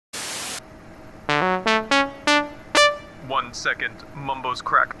1 second, Mumbo's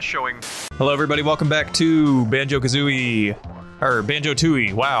crack showing. Hello everybody, welcome back to Banjo-Kazooie. Or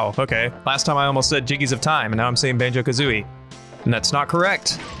Banjo-Tooie, wow, okay. Last time I almost said Jiggies of Time, and now I'm saying Banjo-Kazooie. And that's not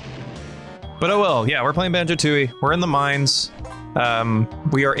correct. But oh well, yeah, we're playing Banjo-Tooie. We're in the mines.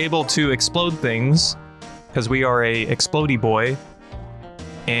 We are able to explode things, because we are a explodey boy.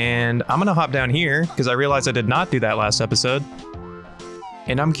 And I'm gonna hop down here, because I realized I did not do that last episode.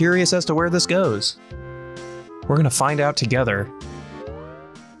 And I'm curious as to where this goes. We're gonna find out together.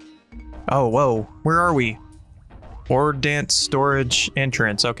 Oh, whoa, where are we? Ore dance storage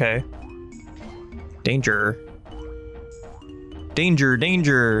entrance, okay. Danger. Danger,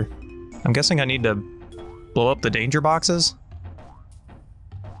 danger. I'm guessing I need to blow up the danger boxes?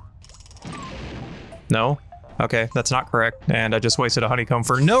 No? Okay, that's not correct. And I just wasted a honeycomb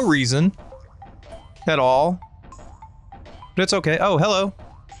for no reason. At all. But it's okay. Oh, hello.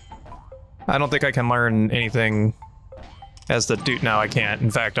 I don't think I can learn anything as the dude. No, I can't.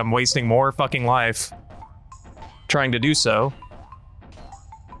 In fact, I'm wasting more fucking life trying to do so.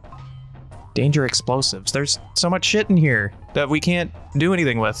 Danger explosives. There's so much shit in here that we can't do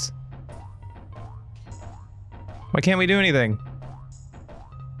anything with. Why can't we do anything?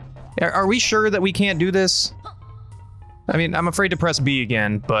 Are we sure that we can't do this? I mean, I'm afraid to press B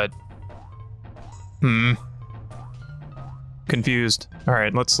again, but... Confused.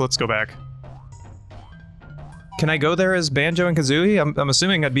 Alright, let's go back. Can I go there as Banjo and Kazooie? I'm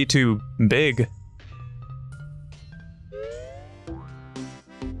assuming I'd be too big.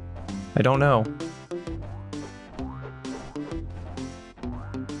 I don't know.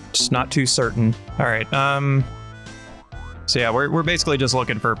 Just not too certain. Alright, so yeah, we're basically just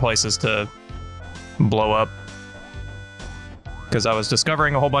looking for places to blow up. Because I was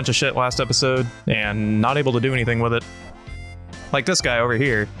discovering a whole bunch of shit last episode, and not able to do anything with it. Like this guy over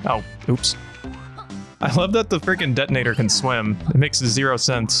here. Oh, oops. I love that the freaking detonator can swim. It makes 0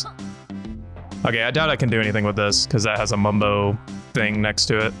 sense. Okay, I doubt I can do anything with this, because that has a Mumbo thing next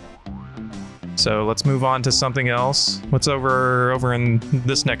to it. So let's move on to something else. What's over in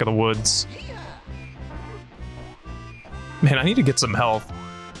this neck of the woods? Man, I need to get some health.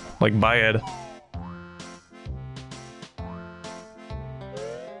 Like, bad.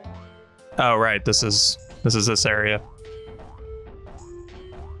 Oh, right, this is this area.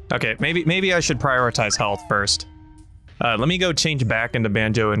 Okay, maybe I should prioritize health first. Let me go change back into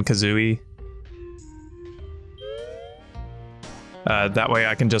Banjo and Kazooie. That way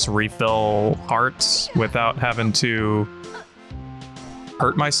I can just refill hearts without having to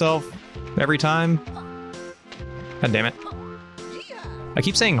hurt myself every time. God damn it. I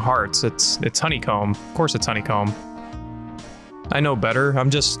keep saying hearts, it's honeycomb. Of course it's honeycomb. I know better, I'm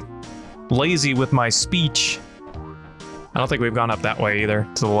just lazy with my speech. I don't think we've gone up that way either,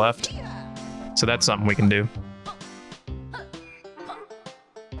 to the left. So that's something we can do.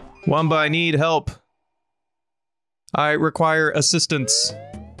 Wumba, I need help. I require assistance.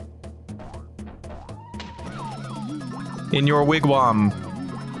 In your wigwam.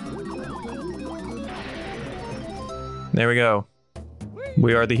 There we go.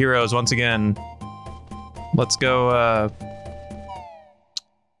 We are the heroes once again. Let's go,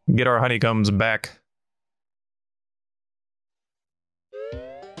 get our honeycombs back.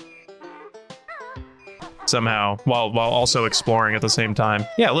 Somehow, while also exploring at the same time.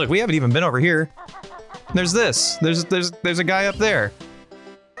 Yeah, look, we haven't even been over here. There's this. There's a guy up there.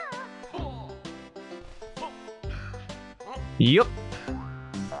 Yup.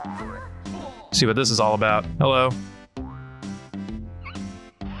 See what this is all about. Hello.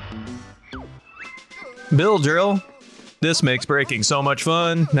 Bill drill. This makes breaking so much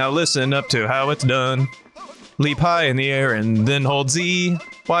fun. Now listen up to how it's done. Leap high in the air and then hold Z.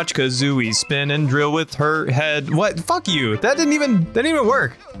 Watch Kazooie spin and drill with her head. What? Fuck you. That didn't even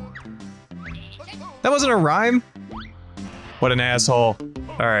work. That wasn't a rhyme. What an asshole.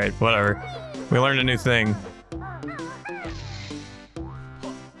 All right, whatever. We learned a new thing.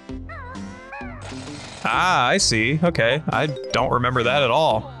 Ah, I see. Okay. I don't remember that at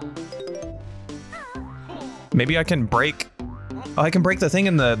all. Maybe I can break... Oh, I can break the thing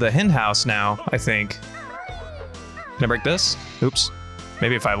in the hen house now, I think. Can I break this? Oops.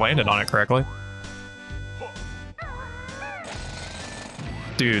 Maybe if I landed on it correctly.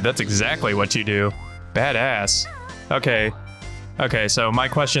 Dude, that's exactly what you do. Badass. Okay. Okay, so my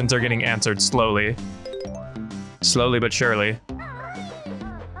questions are getting answered slowly. Slowly but surely.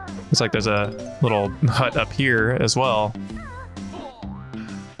 Looks like there's a little hut up here as well.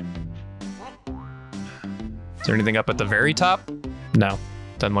 Is there anything up at the very top? No,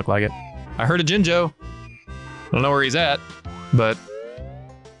 doesn't look like it. I heard a Jinjo. I don't know where he's at, but...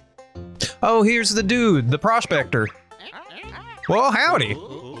 Oh, here's the dude, the prospector. Well, howdy.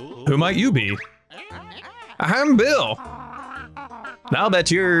 Who might you be? I'm Bill. I'll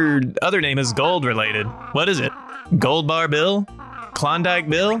bet your other name is gold related. What is it? Gold Bar Bill? Klondike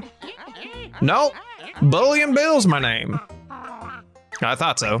Bill? Nope. Bullion Bill's my name. I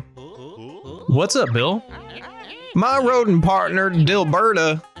thought so. What's up, Bill? My rodent partner,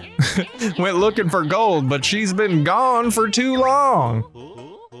 Dilberta, went looking for gold, but she's been gone for too long.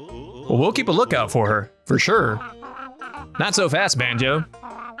 Well, we'll keep a lookout for her, for sure. Not so fast, Banjo.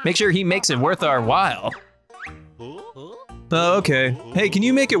 Make sure he makes it worth our while. Oh, okay. Hey, can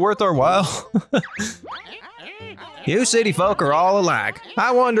you make it worth our while? You city folk are all alike.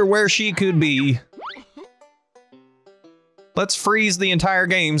 I wonder where she could be. Let's freeze the entire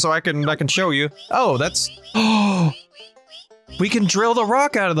game so I can show you. Oh, that's... Oh! We can drill the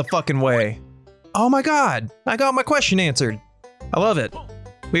rock out of the fucking way. Oh my god, I got my question answered. I love it.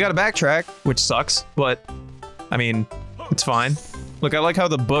 We gotta backtrack, which sucks, but I mean, it's fine. Look, I like how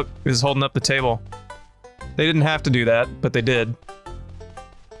the book is holding up the table. They didn't have to do that, but they did.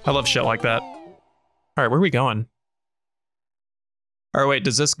 I love shit like that. All right, where are we going? All right, wait,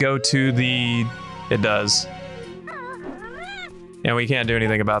 does this go to the... It does. And we can't do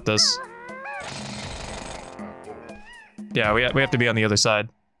anything about this. Yeah, we have to be on the other side.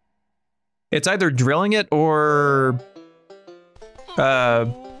 It's either drilling it or...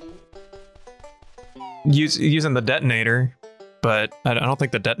 using the detonator, but I don't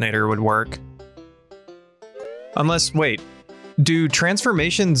think the detonator would work. Unless, wait, do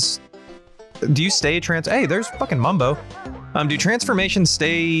transformations... Do you stay Hey, there's fucking Mumbo. Do transformations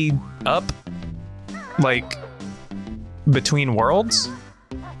stay up? Like, between worlds?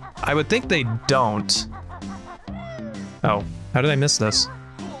 I would think they don't. Oh, how did I miss this?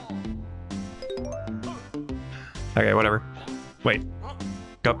 Okay, whatever. Wait.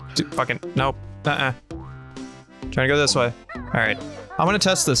 Go, fucking, nope. Trying to go this way. Alright, I'm gonna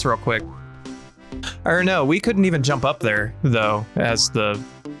test this real quick. Or no, we couldn't even jump up there, though, as the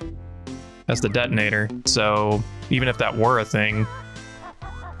detonator. So, even if that were a thing,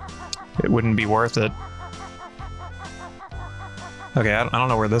 it wouldn't be worth it. Okay, I don't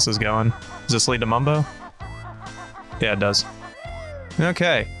know where this is going. Does this lead to Mumbo? Yeah, it does.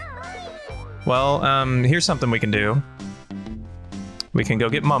 Okay. Well, here's something we can do. We can go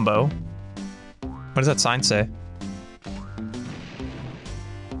get Mumbo. What does that sign say?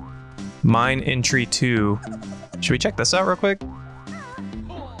 Mine entry 2. Should we check this out real quick?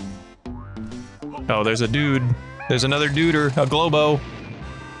 Oh, there's a dude. There's another duder, a Globo.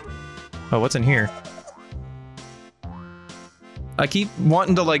 Oh, what's in here? I keep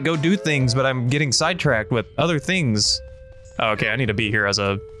wanting to like go do things, but I'm getting sidetracked with other things. Oh, okay, I need to be here as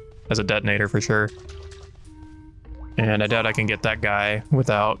a detonator for sure. And I doubt I can get that guy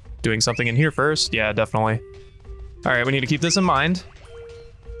without doing something in here first. Yeah, definitely. All right, we need to keep this in mind.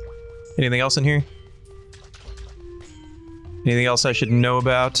 Anything else in here? Anything else I should know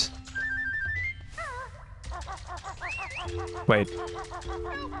about? Wait.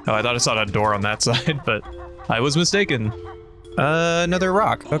 Oh, I thought I saw a door on that side, but I was mistaken. Another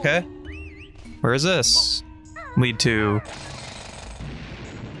rock. Okay. Where is this? Lead to...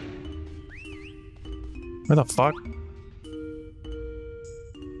 Where the fuck?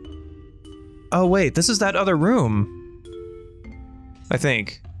 Oh wait, this is that other room. I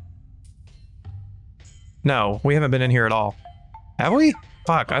think. No, we haven't been in here at all. Have we?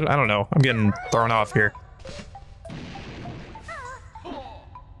 Fuck, I don't know. I'm getting thrown off here.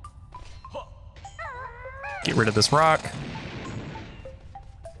 Get rid of this rock.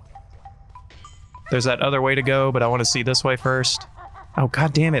 There's that other way to go, but I want to see this way first. Oh,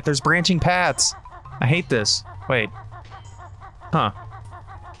 god damn it, there's branching paths. I hate this. Wait. Huh.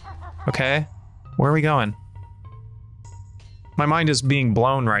 Okay. Where are we going? My mind is being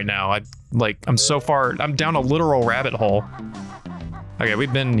blown right now. I'm so far, I'm down a literal rabbit hole. Okay,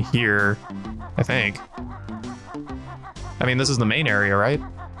 we've been here, I think. I mean, this is the main area, right?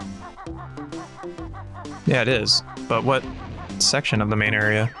 Yeah, it is. But what section of the main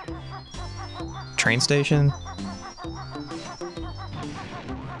area? Train station?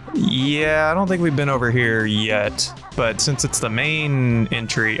 Yeah, I don't think we've been over here yet. But since it's the main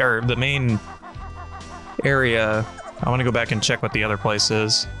entry, or the main area, I want to go back and check what the other place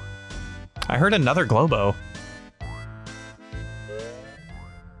is. I heard another Globo.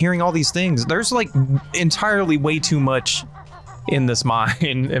 Hearing all these things, there's like entirely way too much in this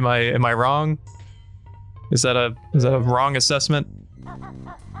mine. Am I wrong? Is that a wrong assessment?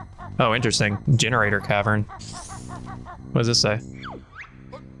 Oh, interesting. Generator cavern. What does this say?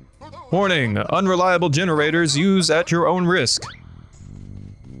 Warning, unreliable generators use at your own risk.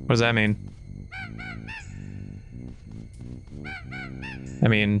 What does that mean? I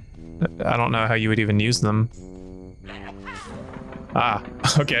mean, I don't know how you would even use them. Ah,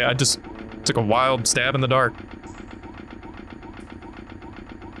 okay, I just took a wild stab in the dark.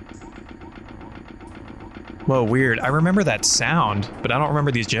 Whoa, weird. I remember that sound, but I don't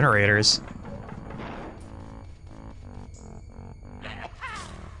remember these generators.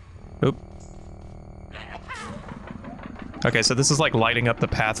 Oop. Okay, so this is like lighting up the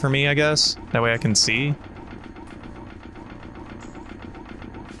path for me, I guess. That way I can see.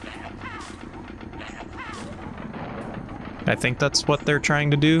 I think that's what they're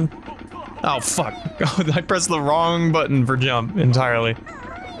trying to do. Oh, fuck. I pressed the wrong button for jump entirely.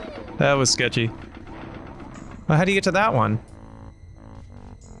 That was sketchy. Well, how do you get to that one?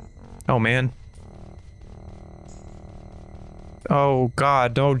 Oh, man. Oh,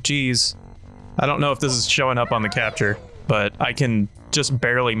 God. Oh, geez. I don't know if this is showing up on the capture, but I can just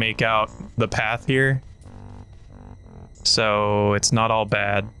barely make out the path here. So it's not all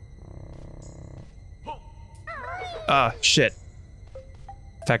bad. Ah, shit.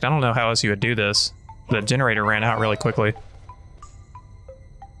 In fact, I don't know how else you would do this. The generator ran out really quickly.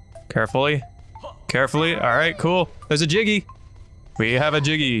 Carefully. Carefully. Alright, cool. There's a Jiggy. We have a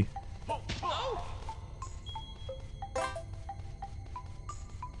Jiggy.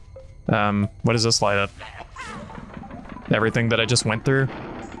 What does this light up? Everything that I just went through?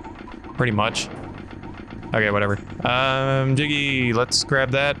 Pretty much. Okay, whatever. Jiggy, let's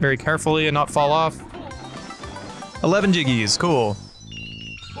grab that very carefully and not fall off. 11 Jiggies, cool.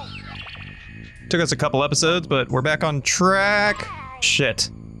 Took us a couple episodes, but we're back on track. Shit.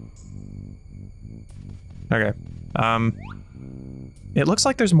 Okay. It looks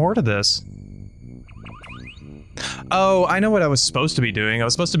like there's more to this. Oh, I know what I was supposed to be doing. I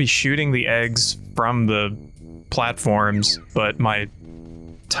was supposed to be shooting the eggs from the platforms, but my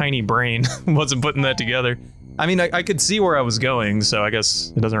tiny brain wasn't putting that together. I mean, I could see where I was going, so I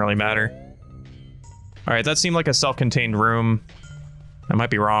guess it doesn't really matter. Alright, that seemed like a self-contained room. I might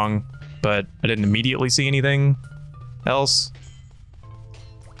be wrong, but I didn't immediately see anything else.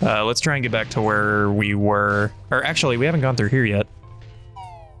 Let's try and get back to where we were. Or actually, we haven't gone through here yet.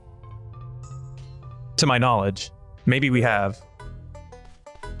 To my knowledge. Maybe we have.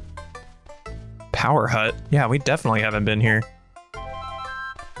 Power hut? Yeah, we definitely haven't been here.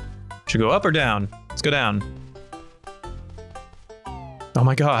 Should go up or down? Let's go down. Oh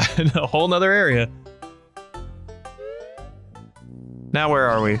my god, a whole nother area. Now where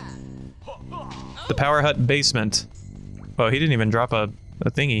are we? The power hut basement. Oh, he didn't even drop a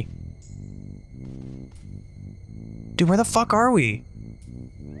thingy. Dude, where the fuck are we?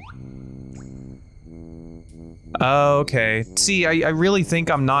 Okay. See, I really think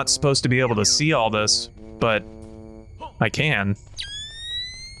I'm not supposed to be able to see all this, but I can.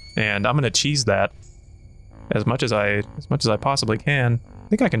 And I'm gonna cheese that as much as I possibly can. I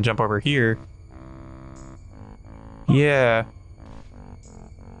think I can jump over here. Yeah.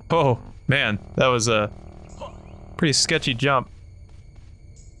 Oh, man, that was a pretty sketchy jump.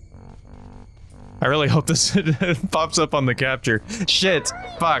 I really hope this pops up on the capture. Shit,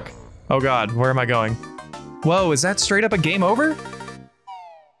 fuck. Oh god, where am I going? Whoa, is that straight up a game over?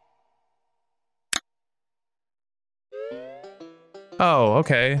 Oh,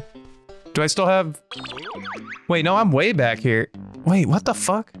 okay. Do I still have... Wait, no, I'm way back here. Wait, what the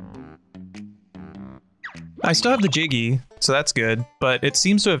fuck? I still have the Jiggy, so that's good, but it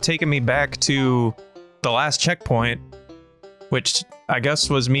seems to have taken me back to the last checkpoint, which I guess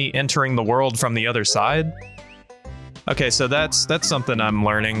was me entering the world from the other side. Okay, so that's something I'm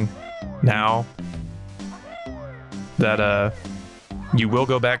learning now. That, you will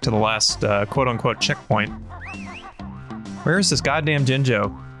go back to the last, quote-unquote checkpoint. Where is this goddamn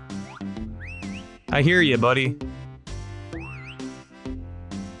Jinjo? I hear you, buddy.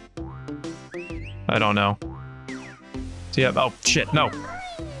 I don't know. So, yeah, oh, shit, no.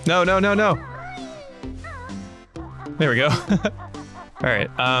 No, no, no, no. There we go. Alright,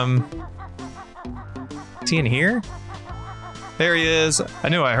 is he in here? There he is. I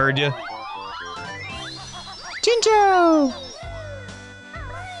knew I heard you. Jinjo!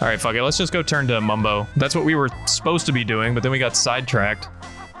 Alright, fuck it. Let's just go turn to Mumbo. That's what we were supposed to be doing, but then we got sidetracked.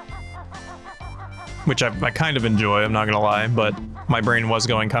 Which I kind of enjoy, I'm not gonna lie, but my brain was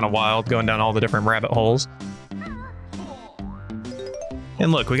going kind of wild, going down all the different rabbit holes.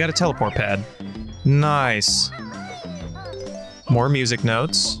 And look, we got a teleport pad. Nice. More music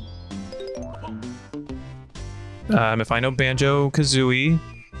notes. If I know Banjo-Kazooie,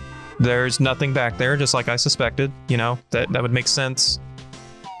 there's nothing back there, just like I suspected. You know, that would make sense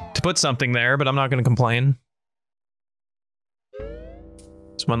to put something there, but I'm not going to complain.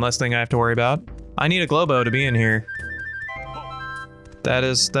 It's one less thing I have to worry about. I need a Globo to be in here. That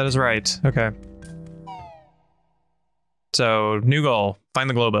is right. Okay. So, new goal. Find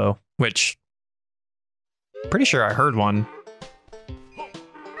the Globo, which... Pretty sure I heard one.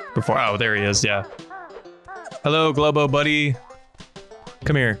 Before... Oh, there he is, yeah. Hello, Globo buddy.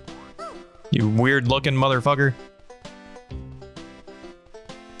 Come here. You weird-looking motherfucker.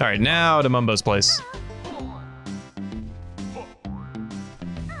 Alright, now to Mumbo's place.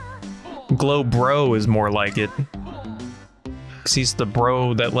 Glow Bro is more like it. 'Cause he's the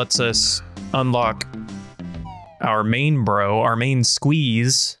bro that lets us unlock our main bro, our main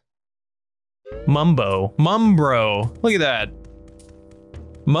squeeze. Mumbo. Mumbro. Look at that.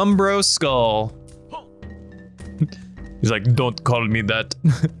 Mumbro skull. He's like, don't call me that.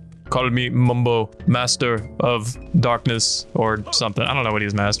 Call me Mumbo, master of darkness or something. I don't know what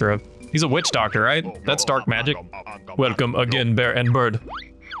he's master of. He's a witch doctor, right? That's dark magic. Welcome again, Bear and Bird.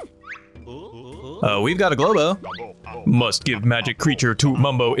 We've got a Globo. Must give magic creature to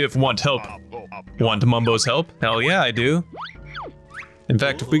Mumbo if want help. Want Mumbo's help? Hell yeah, I do. In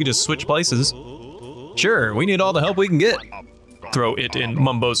fact, if we could just switch places. Sure, we need all the help we can get. Throw it in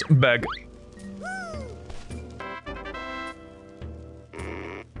Mumbo's bag.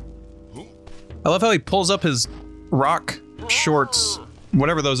 I love how he pulls up his rock shorts,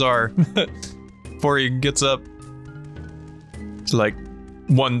 whatever those are, before he gets up. It's like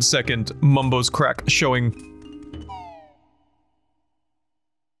 1 second, Mumbo's crack showing.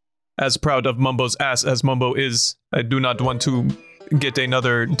 As proud of Mumbo's ass as Mumbo is, I do not want to get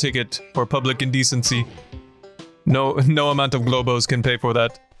another ticket for public indecency. No amount of Globos can pay for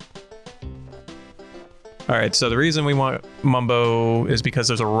that. Alright, so the reason we want Mumbo is because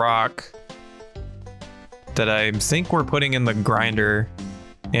there's a rock that I think we're putting in the grinder.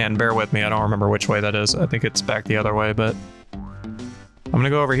 And bear with me, I don't remember which way that is. I think it's back the other way, but I'm gonna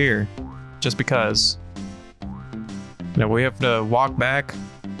go over here, just because. You know, we have to walk back,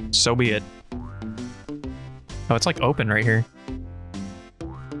 so be it. Oh, it's like open right here.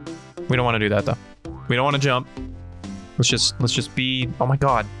 We don't want to do that though. We don't want to jump. Let's just be. Oh my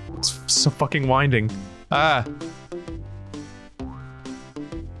god, it's so fucking winding. Ah.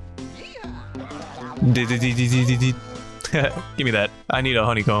 Give me that. I need a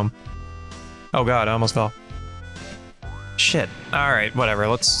honeycomb. Oh god, I almost fell. Shit. Alright, whatever.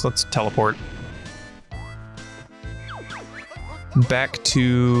 Let's teleport. Back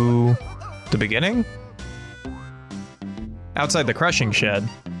to the beginning? Outside the crushing shed.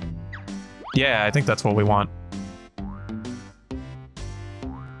 Yeah, I think that's what we want.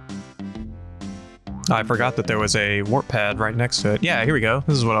 I forgot that there was a warp pad right next to it. Yeah, here we go.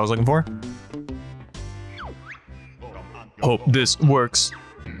 This is what I was looking for. Hope this works.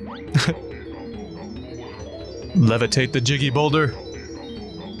 Levitate the jiggy boulder.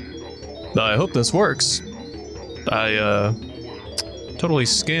 I hope this works. I totally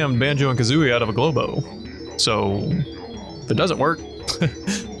scammed Banjo and Kazooie out of a Globo. So if it doesn't work,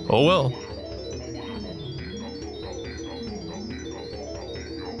 oh well.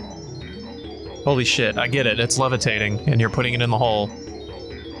 Holy shit, I get it. It's levitating and you're putting it in the hole.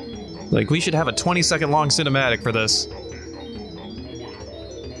 Like, we should have a 20-second long cinematic for this.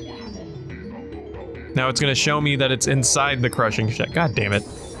 Now it's gonna show me that it's inside the crushing shed. God damn it.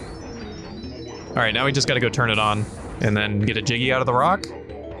 Alright, now we just gotta go turn it on. And then get a Jiggy out of the rock?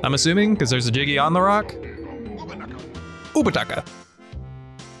 I'm assuming, because there's a Jiggy on the rock? Ubataka.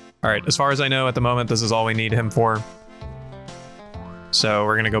 Alright, as far as I know at the moment, this is all we need him for. So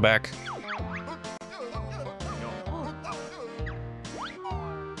we're gonna go back.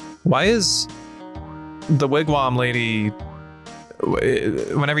 Why is the wigwam lady...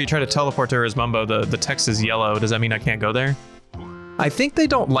 Whenever you try to teleport to her as Mumbo, the text is yellow. Does that mean I can't go there? I think they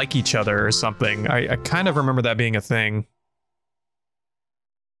don't like each other or something. I kind of remember that being a thing.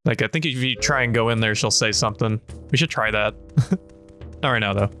 Like, I think if you try and go in there, she'll say something. We should try that. Not right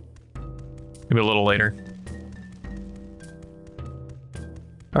now, though. Maybe a little later.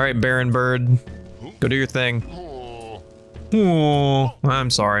 Alright, Baron Bird. Go do your thing. Oh, I'm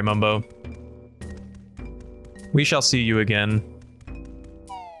sorry, Mumbo. We shall see you again.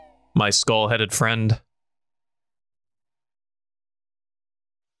 My skull-headed friend.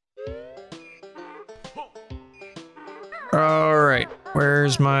 Alright,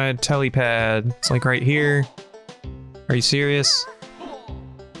 where's my telepad? It's like right here. Are you serious?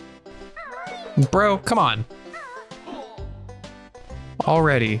 Bro, come on.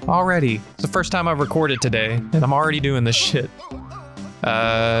 Already. It's the first time I've recorded today, and I'm already doing this shit.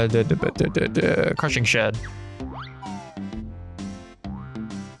 Crushing shed.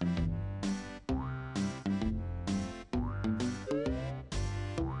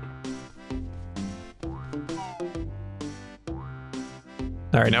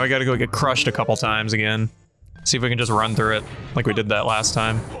 All right, now we gotta go get crushed a couple times again. See if we can just run through it like we did that last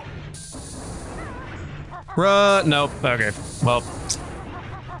time. Run! Nope. Okay. Well,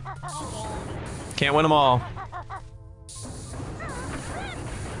 can't win them all.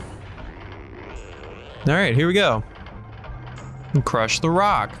 All right, here we go. And crush the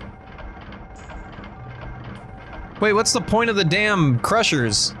rock. Wait, what's the point of the damn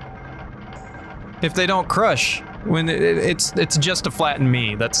crushers? If they don't crush, when it's just to flatten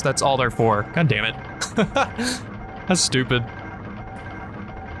me. That's all they're for. God damn it. That's stupid.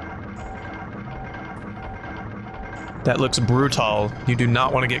 That looks brutal. You do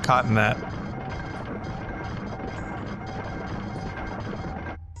not want to get caught in that.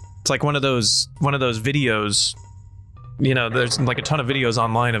 It's like one of those videos. You know, there's like a ton of videos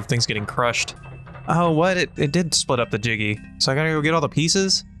online of things getting crushed. Oh, what? It did split up the Jiggy. So I gotta go get all the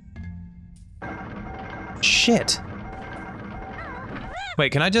pieces? Shit.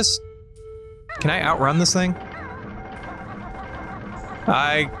 Wait, can I outrun this thing?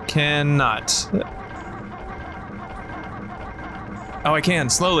 I cannot. Oh, I can,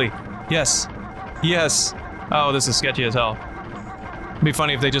 slowly. Yes. Yes. Oh, this is sketchy as hell. It'd be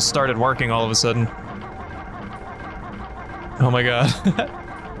funny if they just started working all of a sudden. Oh my god.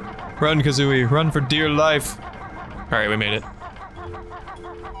 Run, Kazooie, run for dear life. Alright, we made it.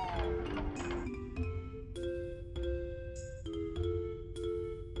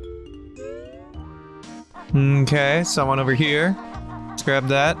 Okay, someone over here. Let's grab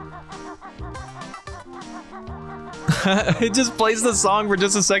that. It just plays the song for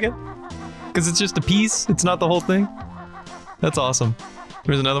just a second. Because it's just a piece, it's not the whole thing. That's awesome.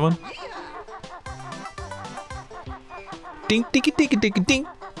 There's another one. Ding, ding, ding, ding, ding, ding.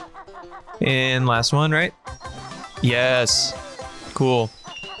 And last one, right? Yes. Cool.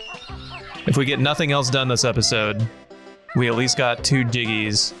 If we get nothing else done this episode, we at least got 2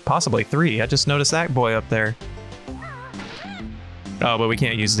 Jiggies. Possibly 3. I just noticed that boy up there. Oh, but we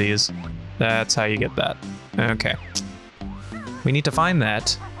can't use these. That's how you get that. Okay. We need to find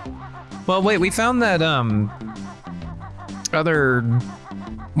that. Well, wait, we found that, other...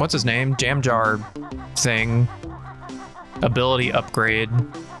 What's his name? Jam jar thing. Ability upgrade.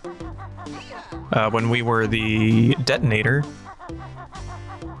 When we were the detonator.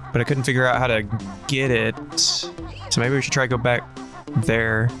 But I couldn't figure out how to get it. So maybe we should try to go back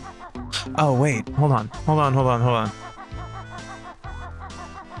there. Oh, wait. Hold on. Hold on, hold on, hold on.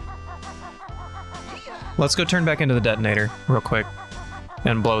 Let's go turn back into the detonator real quick.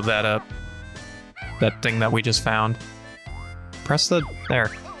 And blow that up. That thing that we just found. Press the... There.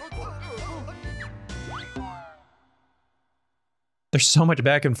 There's so much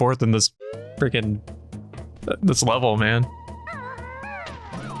back and forth in this freaking... this level, man.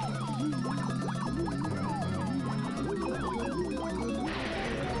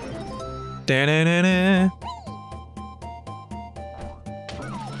 Da-na-na-na.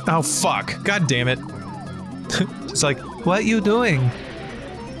 Oh, fuck. God damn it. It's like, what you doing?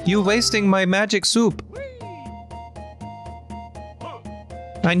 You wasting my magic soup.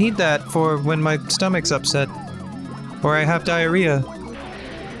 I need that for when my stomach's upset. Or I have diarrhea.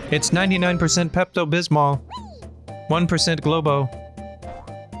 It's 99% Pepto-Bismol. 1% Globo.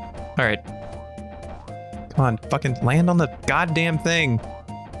 Alright. Come on, fucking land on the goddamn thing.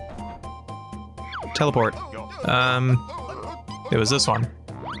 Teleport. It was this one.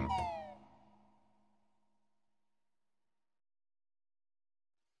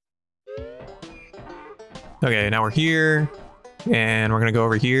 Okay, now we're here, and we're gonna go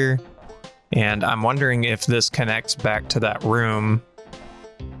over here, and I'm wondering if this connects back to that room,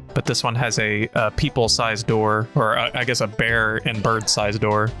 but this one has a people-sized door, or I guess a bear and bird-sized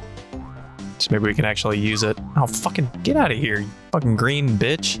door, so maybe we can actually use it. Oh, fucking get out of here, you fucking green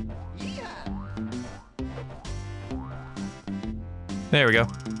bitch. There we go.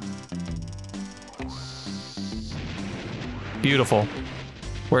 Beautiful.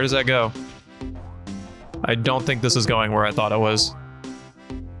 Where does that go? I don't think this is going where I thought it was.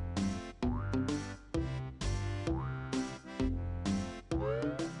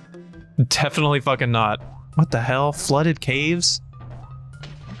 Definitely fucking not. What the hell? Flooded caves?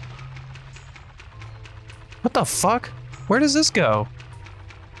 What the fuck? Where does this go?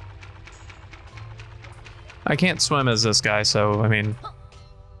 I can't swim as this guy, so, I mean...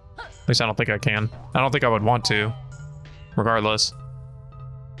 At least I don't think I can. I don't think I would want to. Regardless.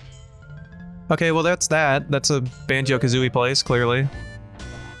 Okay, well that's that. That's a Banjo-Kazooie place, clearly.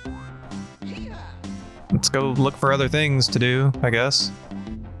 Let's go look for other things to do, I guess.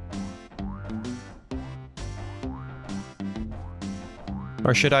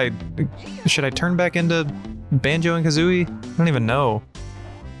 Or should I turn back into Banjo and Kazooie? I don't even know.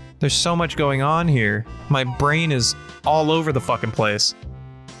 There's so much going on here. My brain is all over the fucking place.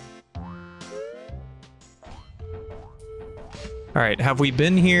 Alright, have we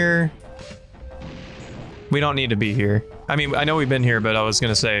been here? We don't need to be here. I mean, I know we've been here, but I was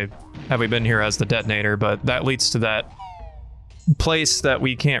gonna say, have we been here as the detonator, but that leads to that place that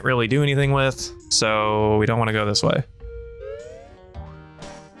we can't really do anything with, so we don't want to go this way.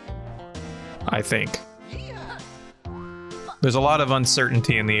 I think. There's a lot of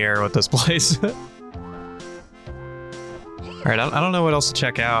uncertainty in the air with this place. Alright, I don't know what else to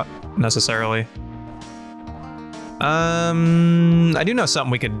check out, necessarily. I do know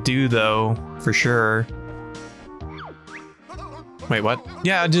something we could do, though, for sure. Wait, what?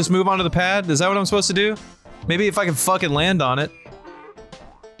 Yeah, just move onto the pad? Is that what I'm supposed to do? Maybe if I can fucking land on it.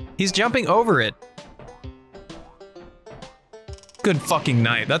 He's jumping over it. Good fucking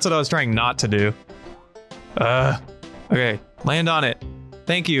night. That's what I was trying not to do. Okay, land on it.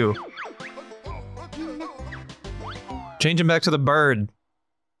 Thank you. Change him back to the bird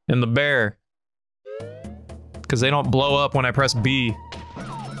and the bear. Because they don't blow up when I press B.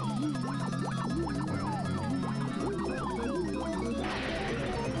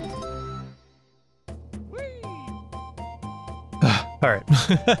 Alright.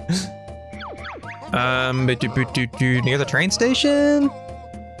 Near the train station?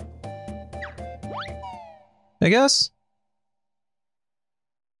 I guess?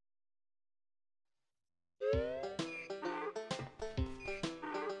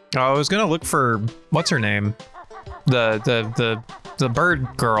 Oh, I was gonna look for what's her name? The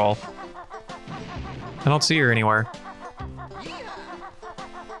bird girl. I don't see her anywhere.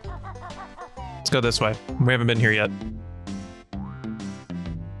 Let's go this way. We haven't been here yet.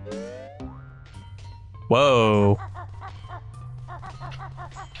 Whoa.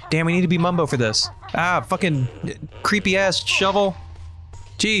 Damn, we need to be Mumbo for this. Ah, fucking creepy ass shovel.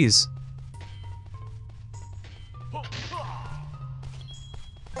 Jeez.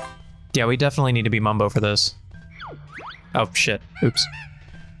 Yeah, we definitely need to be Mumbo for this. Oh, shit. Oops.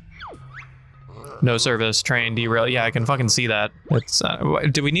 No service, train, derail. Yeah, I can fucking see that. It's,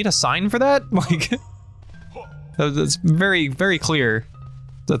 do we need a sign for that? Like, it's very, very clear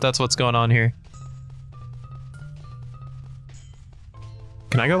that that's what's going on here.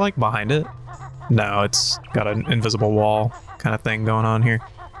 Can I go, like, behind it? No, it's got an invisible wall kind of thing going on here.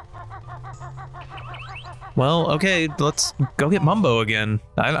 Well, okay, let's go get Mumbo again.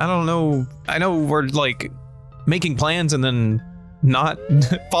 I don't know. I know we're, like, making plans and then not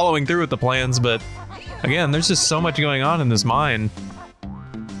following through with the plans, but again, there's just so much going on in this mine.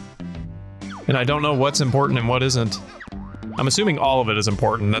 And I don't know what's important and what isn't. I'm assuming all of it is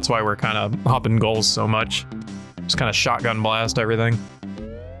important. That's why we're kind of hopping goals so much. Just kind of shotgun blast everything.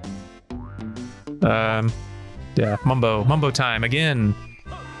 Yeah, Mumbo time again.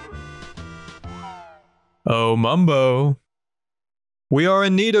 Oh, Mumbo. We are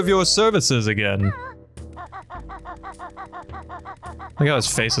in need of your services again. Look how his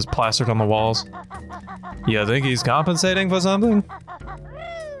face is plastered on the walls. You think he's compensating for something?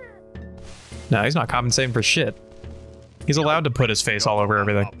 No, he's not compensating for shit. He's allowed to put his face all over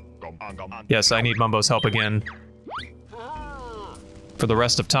everything. Yes, I need Mumbo's help again. For the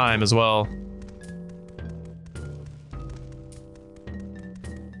rest of time as well.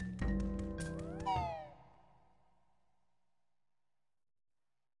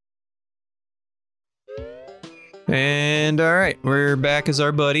 And alright, we're back as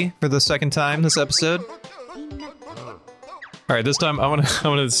our buddy for the second time this episode. Alright, this time I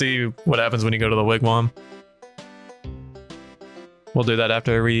wanna see what happens when you go to the wigwam. We'll do that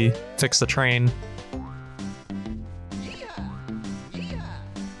after we fix the train.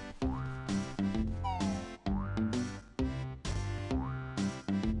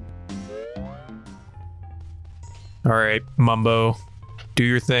 Alright, Mumbo, do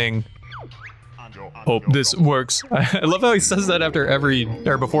your thing. Hope this works. I love how he says that after every,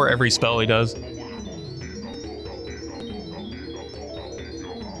 or before every spell he does.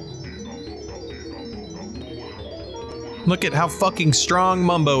 Look at how fucking strong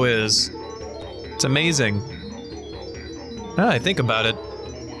Mumbo is. It's amazing. Now that I think about it,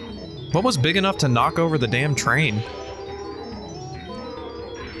 what was big enough to knock over the damn train?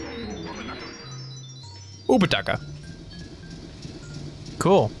 Ubataka.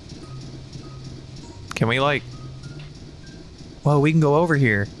 Cool. Can we, like... Whoa, we can go over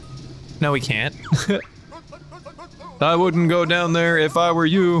here. No, we can't. I wouldn't go down there if I were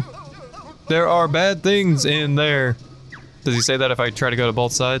you. There are bad things in there. Does he say that if I try to go to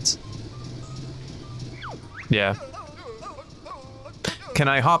both sides? Yeah. Can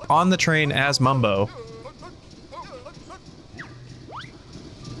I hop on the train as Mumbo?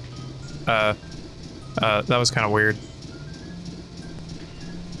 That was kind of weird.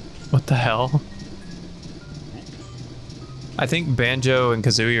 What the hell? I think Banjo and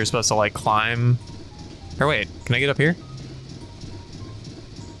Kazooie are supposed to, like, climb. Or wait, can I get up here?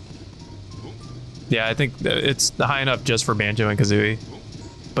 Yeah, I think it's high enough just for Banjo and Kazooie.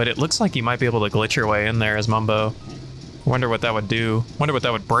 But it looks like you might be able to glitch your way in there as Mumbo. Wonder what that would do. Wonder what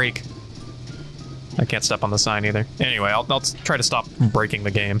that would break. I can't step on the sign either. Anyway, I'll try to stop breaking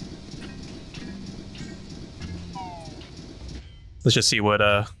the game. Let's just see what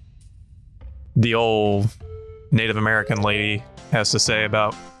the old Native American lady has to say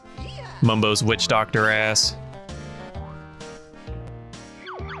about Mumbo's witch doctor ass.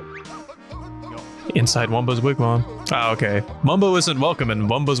 Inside Wumbo's wigwam. Ah, okay. Mumbo isn't welcome in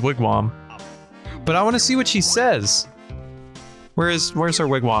Wumbo's wigwam. But I want to see what she says. Where's her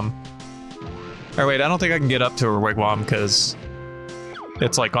wigwam? Or wait, I don't think I can get up to her wigwam because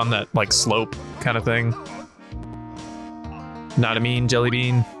it's like on that like slope kind of thing. Not a mean jelly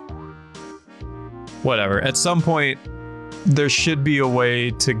bean. Whatever. At some point, there should be a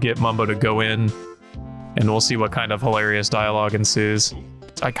way to get Mumbo to go in, and we'll see what kind of hilarious dialogue ensues.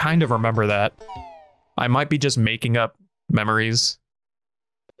 I kind of remember that. I might be just making up memories.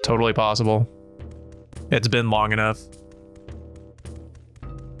 Totally possible. It's been long enough.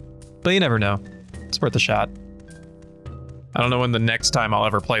 But you never know. It's worth a shot. I don't know when the next time I'll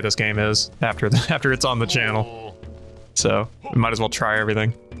ever play this game is after it's on the channel. So, I might as well try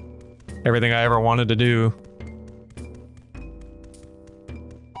everything. Everything I ever wanted to do.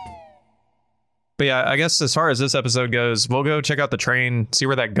 But yeah, I guess as far as this episode goes, we'll go check out the train, see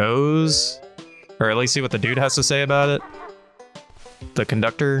where that goes. Or at least see what the dude has to say about it. The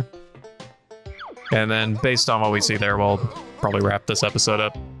conductor. And then based on what we see there, we'll probably wrap this episode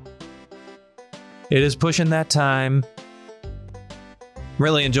up. It is pushing that time.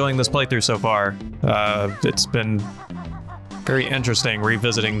 Really enjoying this playthrough so far. It's been very interesting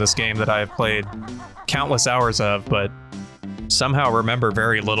revisiting this game that I have played countless hours of, but somehow remember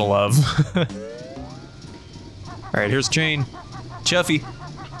very little of. Alright, here's Chain. Chuffy.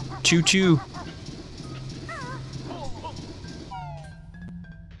 Choo choo.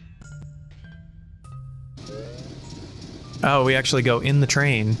 Oh, we actually go in the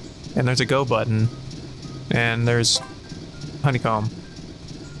train, and there's a go button, and there's honeycomb.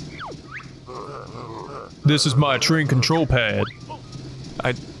 This is my train control pad.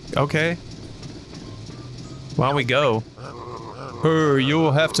 Okay. Why don't we go?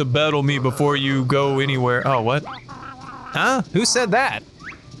 You'll have to battle me before you go anywhere. Oh, what? Huh? Who said that?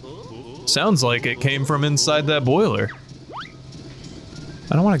 Sounds like it came from inside that boiler.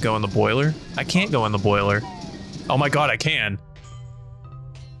 I don't want to go in the boiler. I can't go in the boiler. Oh my god, I can.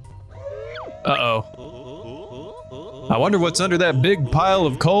 Uh-oh. I wonder what's under that big pile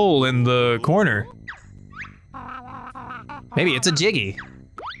of coal in the corner. Maybe it's a Jiggy.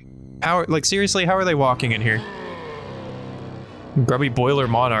 Like seriously, how are they walking in here? Grubby Boiler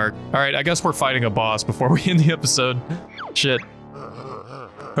Monarch. Alright, I guess we're fighting a boss before we end the episode. Shit.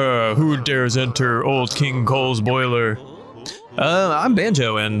 Who dares enter old King Cole's boiler? I'm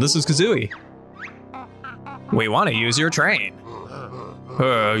Banjo and this is Kazooie. We want to use your train.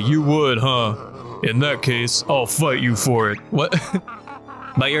 You would, huh? In that case, I'll fight you for it. What?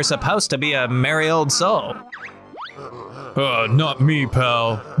 But you're supposed to be a merry old soul. Not me,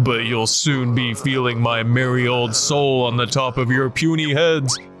 pal. But you'll soon be feeling my merry old soul on the top of your puny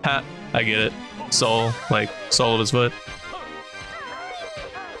heads. Ha, I get it. Soul, like sole of his foot.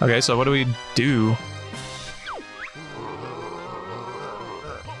 Okay, so what do we do?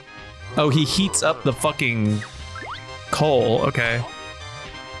 Oh, he heats up the fucking coal, okay.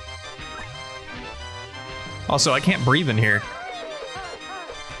 Also, I can't breathe in here.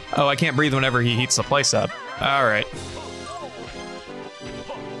 Oh, I can't breathe whenever he heats the place up. Alright.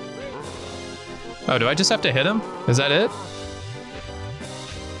 Oh, do I just have to hit him? Is that it?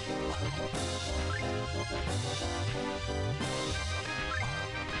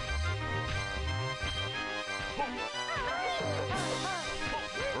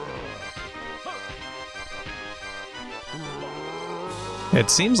 It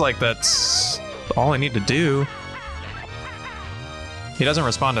seems like that's all I need to do. He doesn't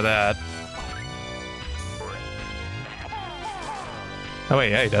respond to that. Oh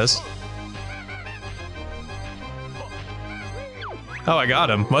wait, yeah, he does. Oh, I got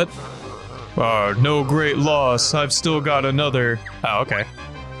him. What? Oh, no great loss. I've still got another. Oh, okay.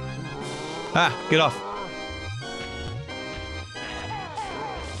 Ah, get off.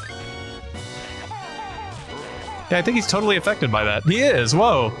 Yeah, I think he's totally affected by that. He is,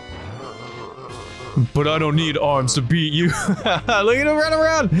 whoa. But I don't need arms to beat you. Look at him run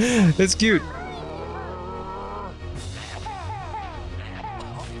around. It's cute.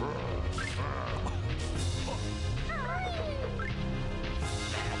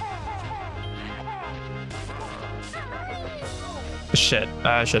 Shit,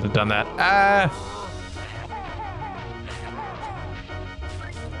 I should have done that.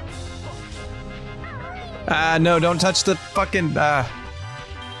 No, don't touch the fucking,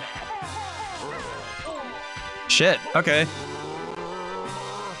 Shit, okay.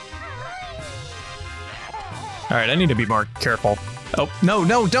 Alright, I need to be more careful. Oh,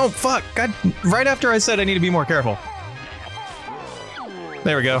 no, don't, fuck! God, right after I said I need to be more careful.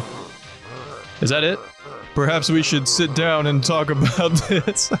 There we go. Is that it? Perhaps we should sit down and talk about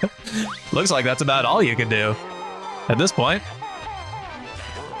this. Looks like that's about all you can do at this point.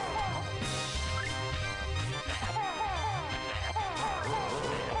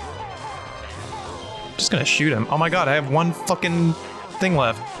 Just gonna shoot him. Oh my god, I have one fucking thing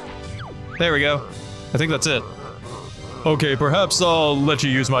left. There we go. I think that's it. Okay, perhaps I'll let you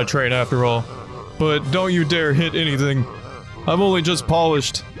use my train after all. But don't you dare hit anything. I'm only just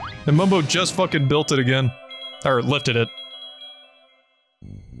polished. And Mumbo just fucking built it again. Or lifted it.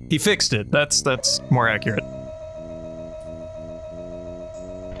 He fixed it. That's more accurate.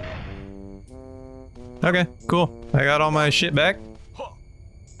 Okay, cool. I got all my shit back.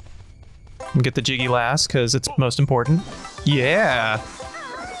 And get the Jiggy last, because it's most important. Yeah!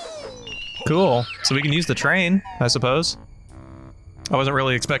 Cool. So we can use the train, I suppose. I wasn't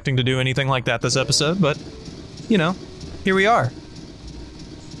really expecting to do anything like that this episode, but, you know, here we are.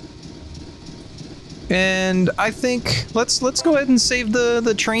 And I think let's go ahead and save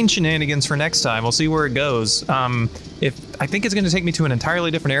the train shenanigans for next time. We'll see where it goes. I think it's gonna take me to an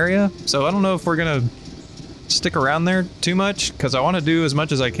entirely different area, so I don't know if we're gonna stick around there too much, because I want to do as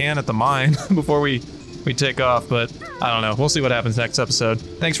much as I can at the mine before we take off, but I don't know. We'll see what happens next episode.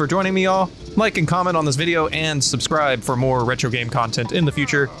 Thanks for joining me, y'all. Like and comment on this video and subscribe for more retro game content in the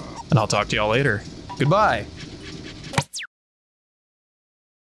future, and I'll talk to y'all later. Goodbye.